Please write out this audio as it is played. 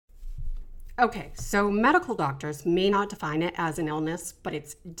Okay, so medical doctors may not define it as an illness, but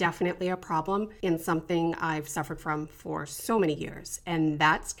it's definitely a problem and something I've suffered from for so many years, and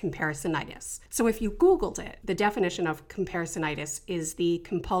that's comparisonitis. So if you Googled it, the definition of comparisonitis is the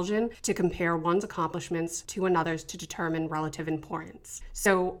compulsion to compare one's accomplishments to another's to determine relative importance.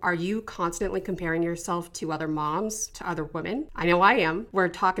 So are you constantly comparing yourself to other moms, to other women? I know I am. We're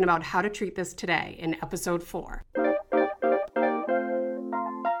talking about how to treat this today in episode 4.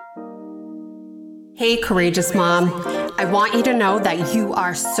 Hey, courageous mom. I want you to know that you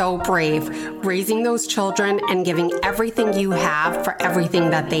are so brave, raising those children and giving everything you have for everything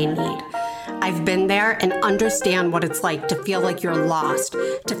that they need. I've been there and understand what it's like to feel like you're lost,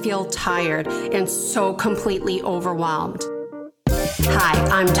 to feel tired and so completely overwhelmed. Hi,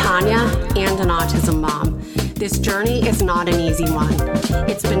 I'm Tanya and an autism mom. This journey is not an easy one.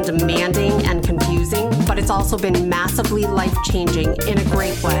 It's been demanding and confusing, but it's also been massively life-changing in a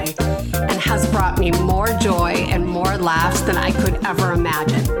great way and has brought me more joy and more laughs than I could ever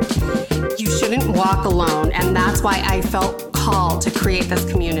imagine. You shouldn't walk alone, and that's why I felt called to create this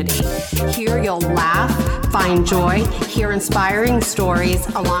community. Here you'll laugh, find joy, hear inspiring stories,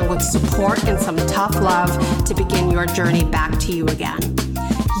 along with support and some tough love to begin your journey back to you again.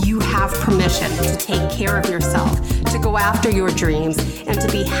 You have permission to take care of yourself, to go after your dreams, and to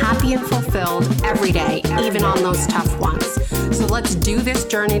be happy and fulfilled every day, even on those tough ones. So let's do this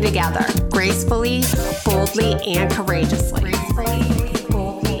journey together, gracefully, boldly, and courageously.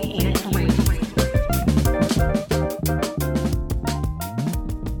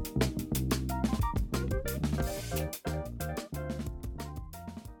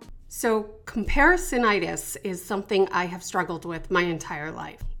 So comparisonitis is something I have struggled with my entire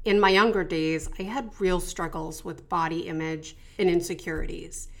life. In my younger days, I had real struggles with body image and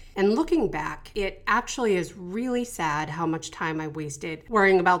insecurities. And looking back, it actually is really sad how much time I wasted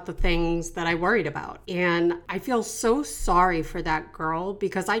worrying about the things that I worried about. And I feel so sorry for that girl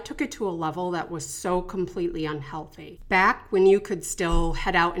because I took it to a level that was so completely unhealthy. Back when you could still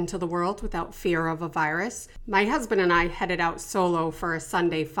head out into the world without fear of a virus, my husband and I headed out solo for a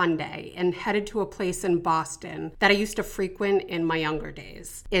Sunday fun day and headed to a place in Boston that I used to frequent in my younger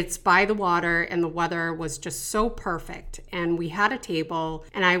days. It's by the water and the weather was just so perfect. And we had a table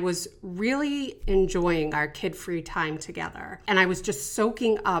and I was really enjoying our kid-free time together. And I was just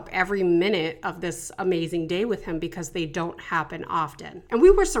soaking up every minute of this amazing day with him because they don't happen often. And we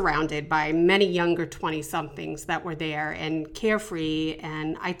were surrounded by many younger 20-somethings that were there and carefree.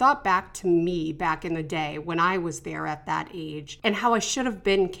 And I thought back to me back in the day when I was there at that age and how I should have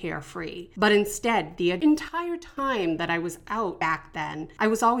been carefree. But instead, the entire time that I was out back then, I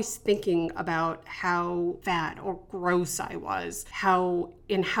was always thinking about how fat or gross I was, how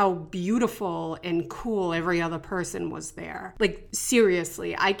beautiful and cool every other person was there. Like,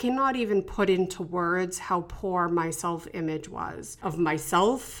 seriously, I cannot even put into words how poor my self-image was of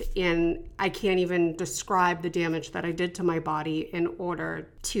myself, and I can't even describe the damage that I did to my body in order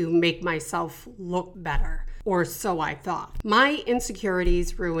to make myself look better. Or so I thought. My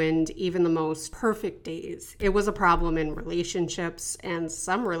insecurities ruined even the most perfect days. It was a problem in relationships, and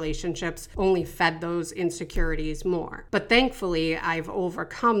some relationships only fed those insecurities more. But thankfully, I've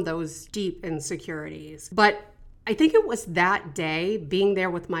overcome those deep insecurities. But I think it was that day, being there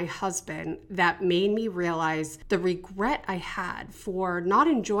with my husband, that made me realize the regret I had for not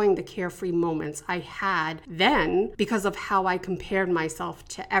enjoying the carefree moments I had then because of how I compared myself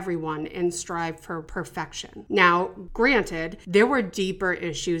to everyone and strived for perfection. Now, granted, there were deeper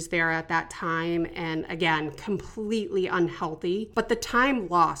issues there at that time, and again, completely unhealthy, but the time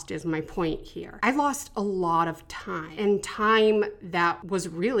lost is my point here. I lost a lot of time, and time that was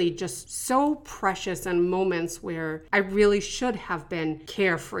really just so precious, and moments where I really should have been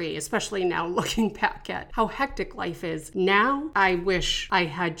carefree, especially now looking back at how hectic life is. Now, I wish I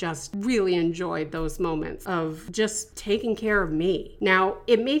had just really enjoyed those moments of just taking care of me. Now,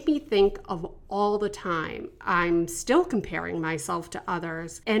 it made me think of all the time I'm still comparing myself to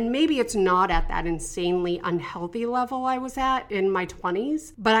others, and maybe it's not at that insanely unhealthy level I was at in my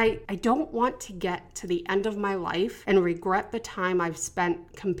 20s, but I don't want to get to the end of my life and regret the time I've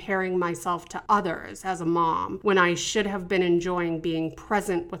spent comparing myself to others as a mom when I should have been enjoying being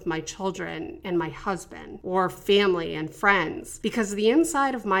present with my children and my husband or family and friends, because the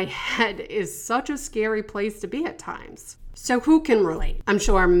inside of my head is such a scary place to be at times. So who can relate? I'm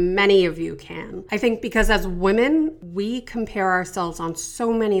sure many of you can. I think because as women, we compare ourselves on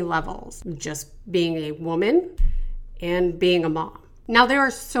so many levels, just being a woman and being a mom. Now, there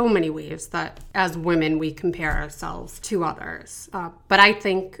are so many ways that as women we compare ourselves to others, but I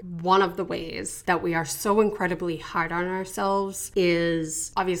think one of the ways that we are so incredibly hard on ourselves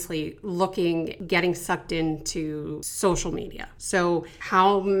is obviously getting sucked into social media. So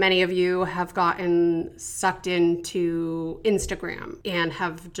how many of you have gotten sucked into Instagram and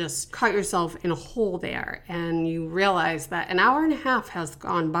have just caught yourself in a hole there, and you realize that an hour and a half has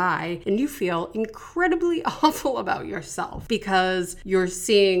gone by and you feel incredibly awful about yourself because you're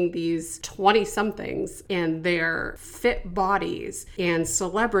seeing these 20-somethings and their fit bodies and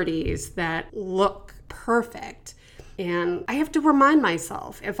celebrities that look perfect. And I have to remind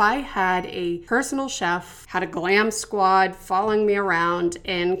myself, if I had a personal chef, had a glam squad following me around,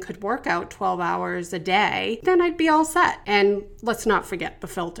 and could work out 12 hours a day, then I'd be all set. And let's not forget the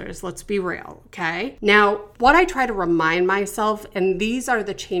filters. Let's be real, okay? Now, what I try to remind myself, and these are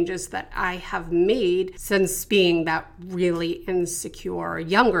the changes that I have made since being that really insecure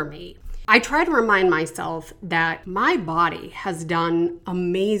younger me. I try to remind myself that my body has done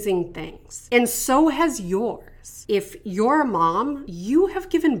amazing things, and so has yours. If you're a mom, you have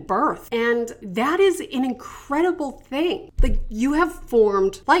given birth, and that is an incredible thing. Like, you have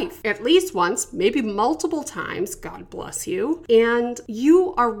formed life at least once, maybe multiple times, God bless you, and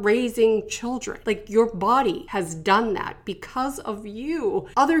you are raising children. Like, your body has done that because of you.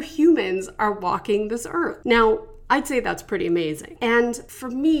 Other humans are walking this earth. Now, I'd say that's pretty amazing. And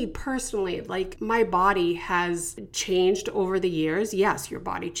for me personally, like, my body has changed over the years. Yes, your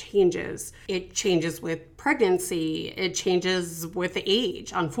body changes. It changes with pregnancy. It changes with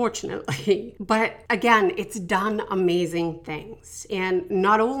age, unfortunately. But again, it's done amazing things. And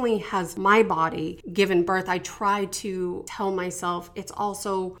not only has my body given birth, I try to tell myself it's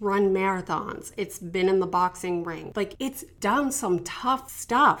also run marathons. It's been in the boxing ring. Like, it's done some tough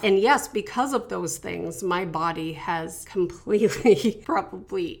stuff. And yes, because of those things, my body has completely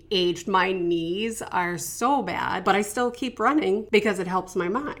probably aged. My knees are so bad, but I still keep running because it helps my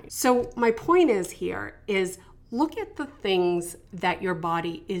mind. So my point is look at the things that your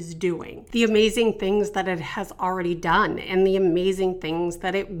body is doing, the amazing things that it has already done, and the amazing things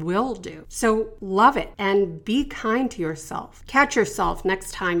that it will do. So love it and be kind to yourself. Catch yourself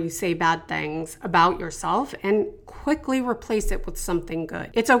next time you say bad things about yourself and quickly replace it with something good.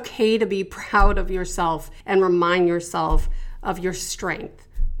 It's okay to be proud of yourself and remind yourself of your strength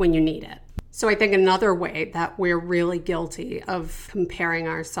when you need it. So I think another way that we're really guilty of comparing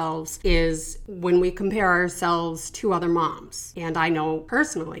ourselves is when we compare ourselves to other moms. And I know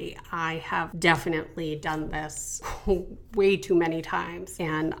personally, I have definitely done this way too many times.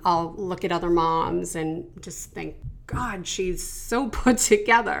 And I'll look at other moms and just think, God, she's so put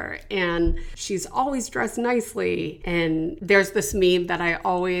together and she's always dressed nicely. And there's this meme that I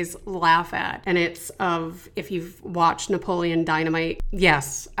always laugh at, and it's of, if you've watched Napoleon Dynamite.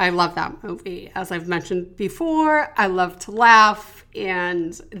 Yes, I love that movie. As I've mentioned before, I love to laugh,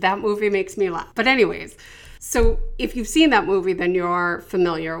 and that movie makes me laugh. But anyways, so if you've seen that movie, then you're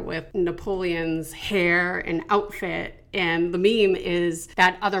familiar with Napoleon's hair and outfit. And the meme is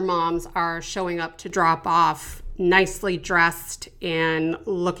that other moms are showing up to drop off nicely dressed and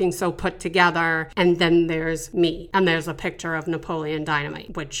looking so put together. And then there's me. And there's a picture of Napoleon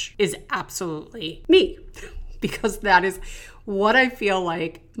Dynamite, which is absolutely me. Because that is what I feel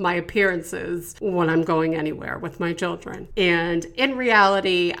like my appearance is when I'm going anywhere with my children. And in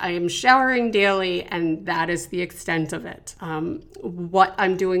reality, I am showering daily, and that is the extent of it. What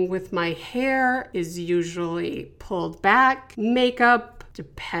I'm doing with my hair is usually pulled back. Makeup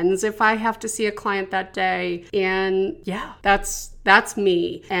depends if I have to see a client that day. And yeah, that's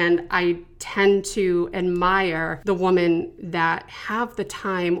me. And I tend to admire the women that have the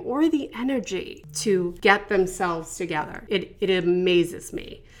time or the energy to get themselves together. It amazes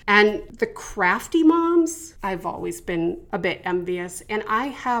me. And the crafty moms, I've always been a bit envious, and I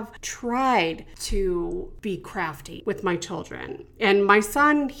have tried to be crafty with my children. And my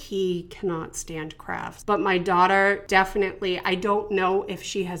son, he cannot stand crafts, but my daughter definitely, I don't know if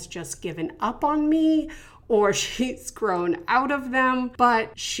she has just given up on me or she's grown out of them,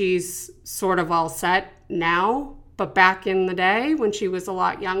 but she's sort of all set now. But back in the day when she was a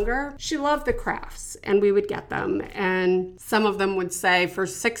lot younger, she loved the crafts, and we would get them. And some of them would say for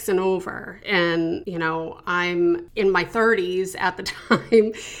 6 and over. And, you know, I'm in my 30s at the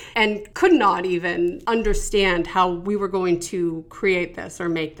time and could not even understand how we were going to create this or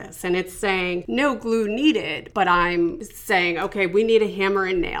make this. And it's saying no glue needed, but I'm saying, okay, we need a hammer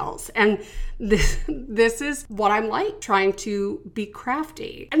and nails. And this is what I'm like, trying to be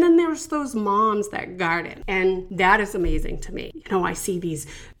crafty. And then there's those moms that garden, and that is amazing to me. I see these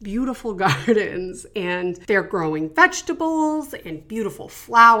beautiful gardens and they're growing vegetables and beautiful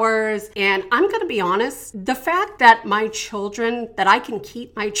flowers. And I'm going to be honest, the fact that I can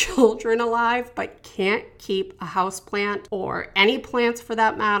keep my children alive, but can't keep a houseplant or any plants for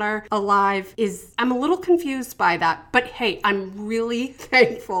that matter alive I'm a little confused by that. But hey, I'm really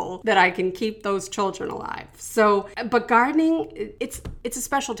thankful that I can keep those children alive. So, but gardening, it's a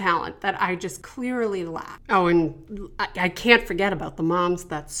special talent that I just clearly lack. Oh, and I can't forget about the moms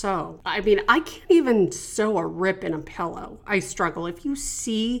that sew. I mean, I can't even sew a rip in a pillow. I struggle. If you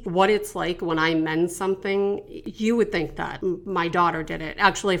see what it's like when I mend something, you would think that my daughter did it.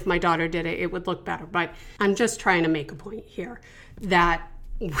 Actually, if my daughter did it, it would look better. But I'm just trying to make a point here that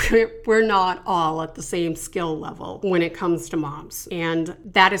we're not all at the same skill level when it comes to moms. And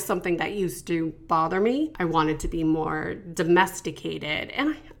that is something that used to bother me. I wanted to be more domesticated.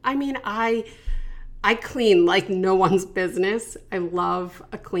 And I clean like no one's business. I love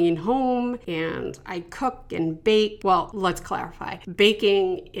a clean home and I cook and bake. Well, let's clarify.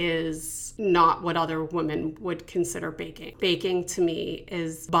 Baking is not what other women would consider baking. Baking to me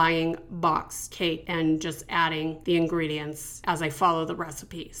is buying boxed cake and just adding the ingredients as I follow the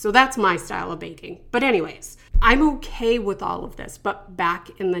recipe. So that's my style of baking. But anyways, I'm okay with all of this, but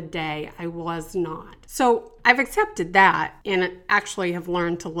back in the day, I was not. So I've accepted that and actually have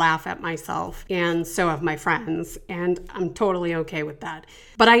learned to laugh at myself, and so have my friends, and I'm totally okay with that.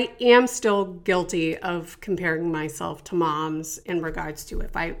 But I am still guilty of comparing myself to moms in regards to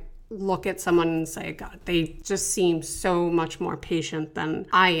if I look at someone and say, God, they just seem so much more patient than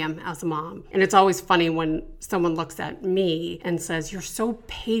I am as a mom. And it's always funny when someone looks at me and says, you're so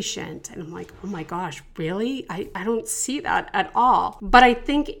patient. And I'm like, oh my gosh, really? I don't see that at all. But I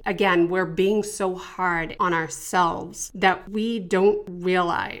think, again, we're being so hard on ourselves that we don't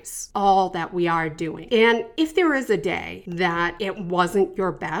realize all that we are doing. And if there is a day that it wasn't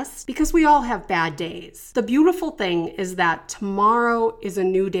your best, because we all have bad days, the beautiful thing is that tomorrow is a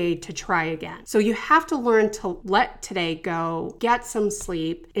new day to try again. So you have to learn to let today go, get some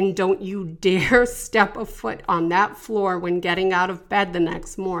sleep, and don't you dare step a foot on that floor when getting out of bed the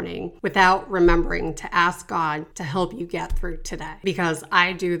next morning without remembering to ask God to help you get through today. Because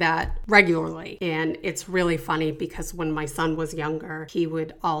I do that regularly. And it's really funny because when my son was younger, he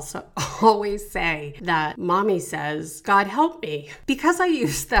would also always say that mommy says, God help me. Because I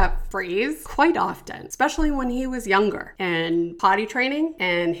use that phrase quite often, especially when he was younger and potty training,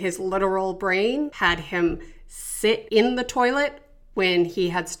 and his literal brain had him sit in the toilet when he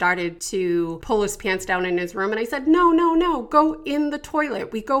had started to pull his pants down in his room. And I said, no, go in the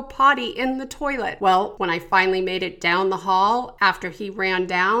toilet. We go potty in the toilet. Well, when I finally made it down the hall after he ran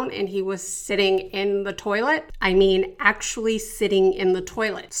down and he was sitting in the toilet, actually sitting in the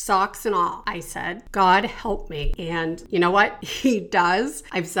toilet, socks and all, I said, God help me. And you know what? He does.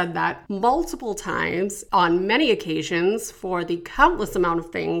 I've said that multiple times on many occasions for the countless amount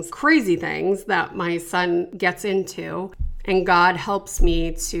of things, crazy things that my son gets into. And God helps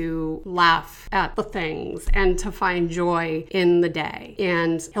me to laugh at the things and to find joy in the day.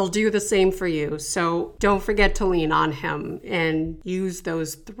 And He'll do the same for you. So don't forget to lean on Him and use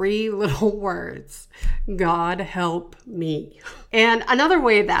those 3 little words, God help me. And another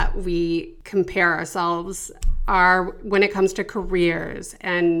way that we compare ourselves are when it comes to careers.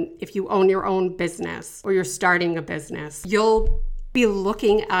 And if you own your own business or you're starting a business, you'll be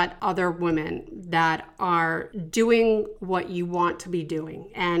looking at other women that are doing what you want to be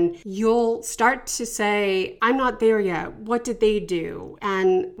doing. And you'll start to say, I'm not there yet. What did they do?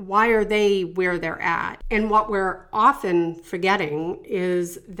 And why are they where they're at? And what we're often forgetting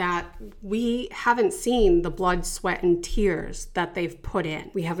is that we haven't seen the blood, sweat, and tears that they've put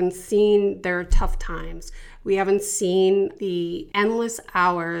in. We haven't seen their tough times. We haven't seen the endless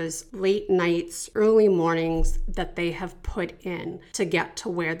hours, late nights, early mornings that they have put in to get to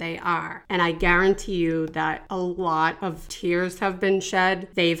where they are. And I guarantee you that a lot of tears have been shed.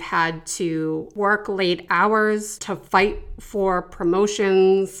 They've had to work late hours to fight for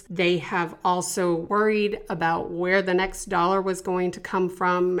promotions. They have also worried about where the next dollar was going to come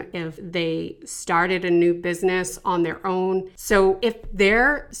from if they started a new business on their own. So if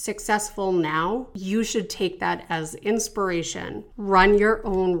they're successful now, you should take that as inspiration. Run your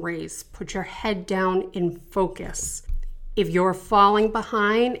own race. Put your head down and focus. If you're falling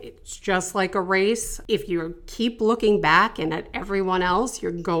behind, it's just like a race. If you keep looking back and at everyone else,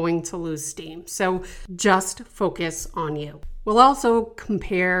 you're going to lose steam. So just focus on you. We'll also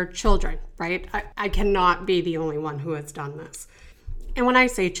compare children, right? I cannot be the only one who has done this. And when I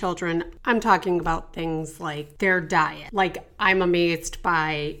say children, I'm talking about things like their diet. Like, I'm amazed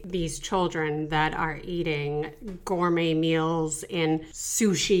by these children that are eating gourmet meals and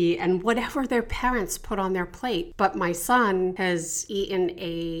sushi and whatever their parents put on their plate. But my son has eaten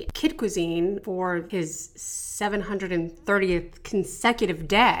a kid cuisine for his 730th consecutive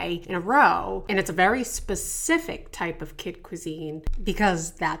day in a row. And it's a very specific type of kid cuisine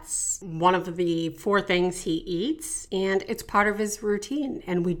because that's one of the 4 things he eats, and it's part of his routine,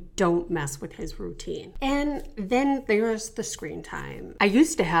 and we don't mess with his routine. And then there's the screen time. I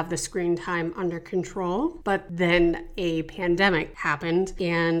used to have the screen time under control, but then a pandemic happened,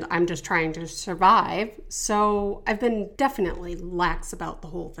 and I'm just trying to survive. So I've been definitely lax about the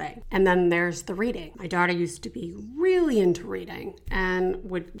whole thing. And then there's the reading. My daughter used to be really into reading and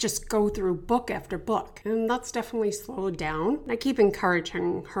would just go through book after book. And that's definitely slowed down. I keep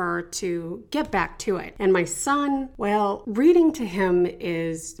encouraging her to get back to it. And my son, well, reading to him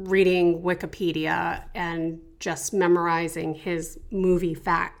is reading Wikipedia and just memorizing his movie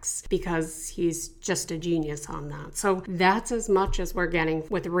facts because he's just a genius on that. So that's as much as we're getting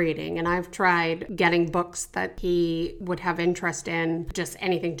with reading. And I've tried getting books that he would have interest in, just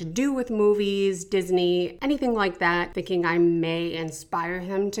anything to do with movies, Disney, anything like that, thinking I may inspire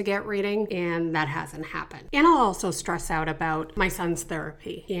him to get reading, and that hasn't happened. And I'll also stress out about my son's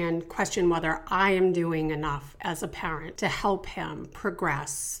therapy and question whether I am doing enough as a parent to help him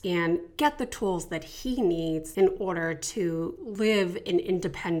progress and get the tools that he needs in order to live an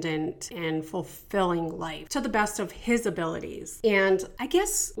independent and fulfilling life to the best of his abilities. And I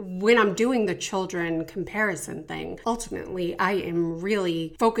guess when I'm doing the children comparison thing, ultimately I am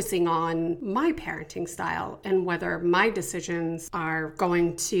really focusing on my parenting style and whether my decisions are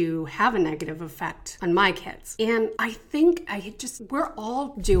going to have a negative effect on my kids. And I think we're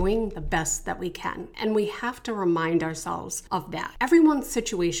all doing the best that we can, and we have to remind ourselves of that. Everyone's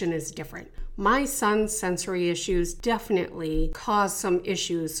situation is different. My son's sensory issues definitely cause some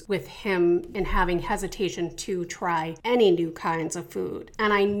issues with him in having hesitation to try any new kinds of food.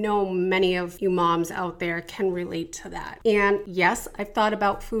 And I know many of you moms out there can relate to that. And yes, I've thought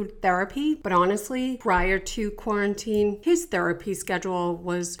about food therapy, but honestly, prior to quarantine, his therapy schedule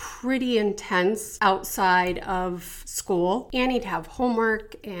was pretty intense outside of school. And he'd have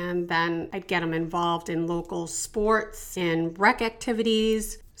homework, and then I'd get him involved in local sports and rec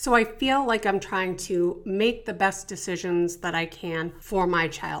activities. So I feel like I'm trying to make the best decisions that I can for my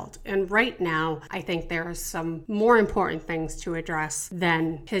child. And right now, I think there are some more important things to address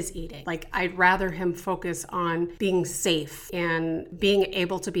than his eating. Like, I'd rather him focus on being safe and being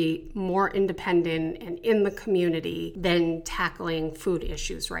able to be more independent and in the community than tackling food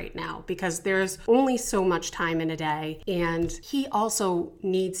issues right now, because there's only so much time in a day. And he also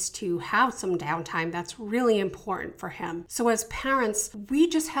needs to have some downtime that's really important for him. So as parents, we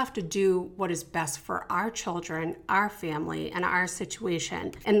just have to do what is best for our children, our family, and our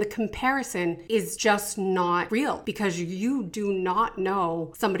situation. And the comparison is just not real because you do not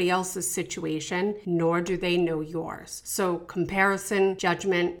know somebody else's situation, nor do they know yours. So comparison,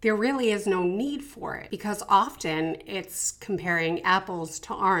 judgment, there really is no need for it because often it's comparing apples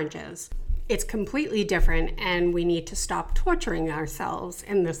to oranges. It's completely different, and we need to stop torturing ourselves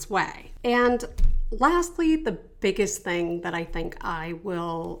in this way. And lastly, the biggest thing that I think I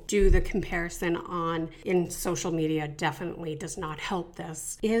will do the comparison on in social media definitely does not help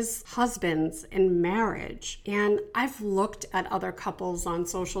this is husbands and marriage. And I've looked at other couples on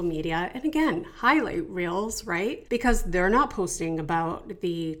social media, and again, highlight reels, right? Because they're not posting about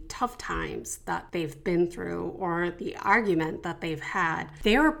the tough times that they've been through or the argument that they've had.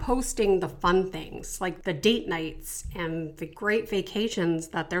 They're posting the fun things like the date nights and the great vacations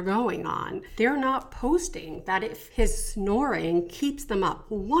that they're going on. They're not posting that if his snoring keeps them up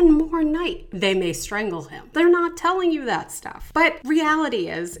one more night, they may strangle him. They're not telling you that stuff. But reality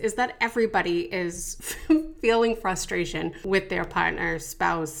is that everybody is feeling frustration with their partner,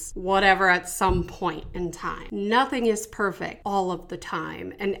 spouse, whatever at some point in time. Nothing is perfect all of the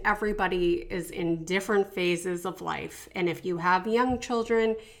time, and everybody is in different phases of life. And if you have young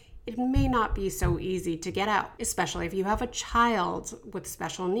children, it may not be so easy to get out, especially if you have a child with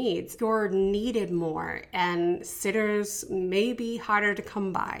special needs. You're needed more, and sitters may be harder to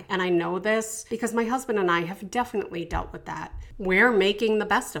come by. And I know this because my husband and I have definitely dealt with that. We're making the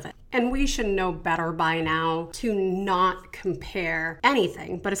best of it. And we should know better by now to not compare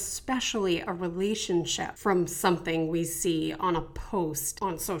anything, but especially a relationship, from something we see on a post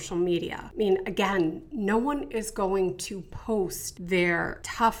on social media. I mean, again, no one is going to post their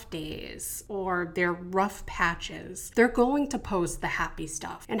tough days or their rough patches. They're going to post the happy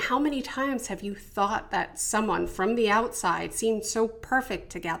stuff. And how many times have you thought that someone from the outside seemed so perfect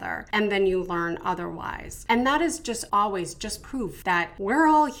together, and then you learn otherwise? And that is just always just proof that we're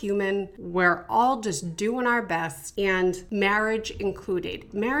all human. We're all just doing our best, and marriage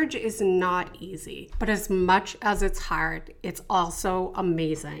included. Marriage is not easy, but as much as it's hard, it's also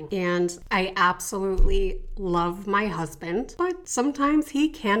amazing. And I absolutely love my husband, but sometimes he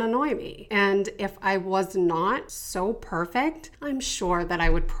can annoy me. And if I was not so perfect, I'm sure that I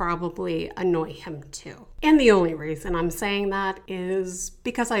would probably annoy him too. And the only reason I'm saying that is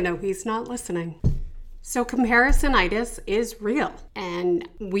because I know he's not listening. So comparisonitis is real, and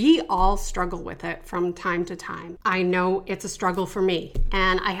we all struggle with it from time to time. I know it's a struggle for me,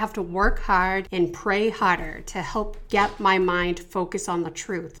 and I have to work hard and pray harder to help get my mind focused on the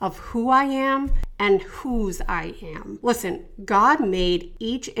truth of who I am and whose I am. Listen, God made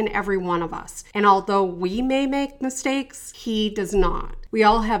each and every one of us, and although we may make mistakes, He does not. We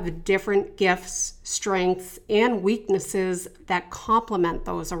all have different gifts, strengths, and weaknesses that complement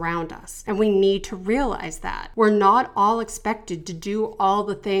those around us. And we need to realize that. We're not all expected to do all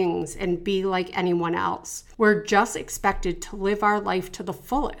the things and be like anyone else. We're just expected to live our life to the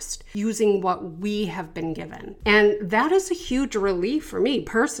fullest, using what we have been given. And that is a huge relief for me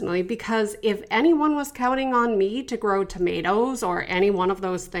personally, because if anyone was counting on me to grow tomatoes or any one of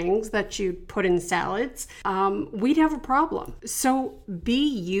those things that you'd put in salads, we'd have a problem. So be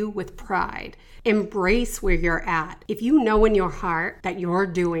you with pride. Embrace where you're at. If you know in your heart that you're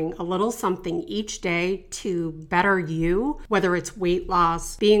doing a little something each day to better you, whether it's weight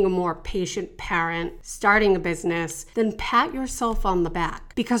loss, being a more patient parent, starting a business, then pat yourself on the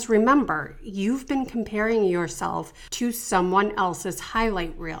back. Because remember, you've been comparing yourself to someone else's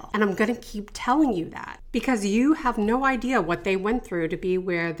highlight reel. And I'm going to keep telling you that because you have no idea what they went through to be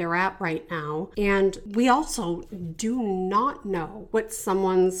where they're at right now. And we also do not know what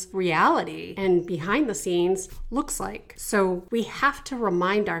someone's reality and behind the scenes looks like. So we have to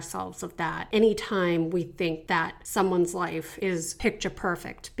remind ourselves of that anytime we think that someone's life is picture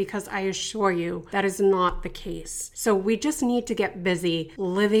perfect, because I assure you that is not the case. So we just need to get busy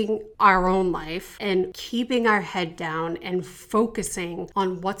living our own life and keeping our head down and focusing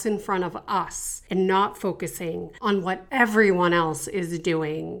on what's in front of us and not focusing on what everyone else is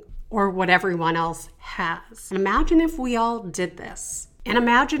doing or what everyone else has. And imagine if we all did this. And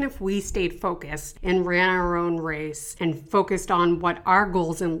imagine if we stayed focused and ran our own race and focused on what our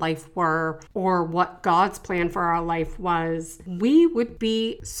goals in life were or what God's plan for our life was. We would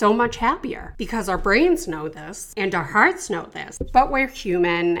be so much happier because our brains know this and our hearts know this. But we're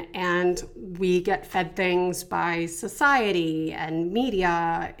human and we get fed things by society and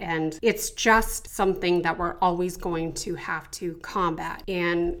media, and it's just something that we're always going to have to combat.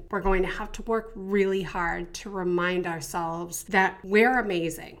 And we're going to have to work really hard to remind ourselves that we're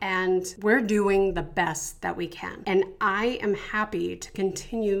amazing and we're doing the best that we can. And I am happy to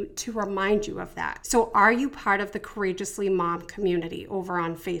continue to remind you of that. So are you part of the Courageously Mom community over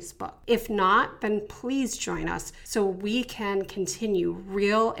on Facebook? If not, then please join us so we can continue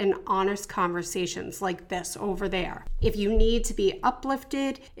real and honest conversations like this over there. If you need to be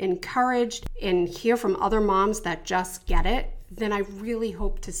uplifted, encouraged, and hear from other moms that just get it, then I really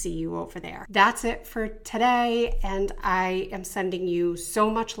hope to see you over there. That's it for today, and I am sending you so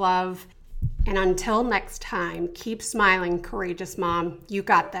much love. And until next time, keep smiling, courageous mom. You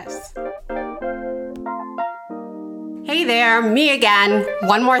got this. Hey there, me again.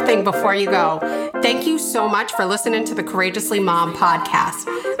 One more thing before you go. Thank you so much for listening to the Courageously Mom podcast.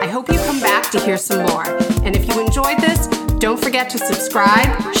 I hope you come back to hear some more. And if you enjoyed this, don't forget to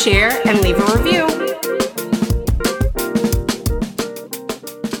subscribe, share, and leave a review.